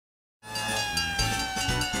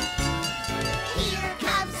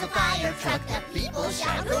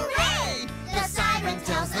truck, hooray! The siren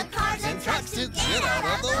tells the cars and trucks to get out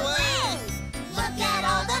of the way. Look at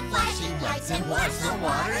all the flashing lights and watch the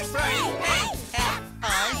water spray. Hey!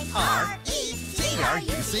 F-I-R-E-T-R-U-C-K.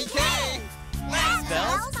 That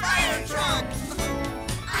spells fire truck.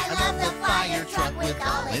 I love the fire truck with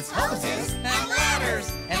all its hoses and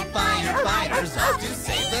ladders and firefighters all to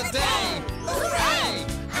save the day. Hooray!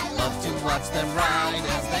 I love to watch them ride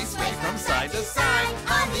as they sway from side to side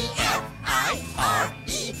on the F-I-R-E-T-R-U-C-K.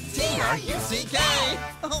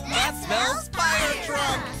 Oh, that spells fire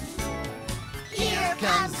truck. Here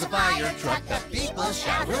comes the fire truck, the people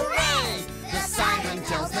shout hooray! The siren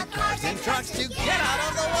tells the cars and trucks to get out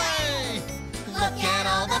of the way. Look at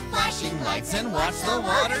all the flashing lights and watch the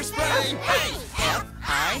water spray. Hey!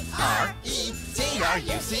 F-I-R-E-T-R-U-C-K.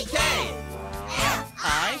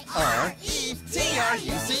 F-I-R-E-T-R-U-C-K.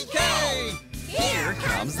 Here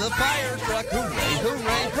comes the fire truck, hooray,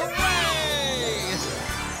 hooray, hooray!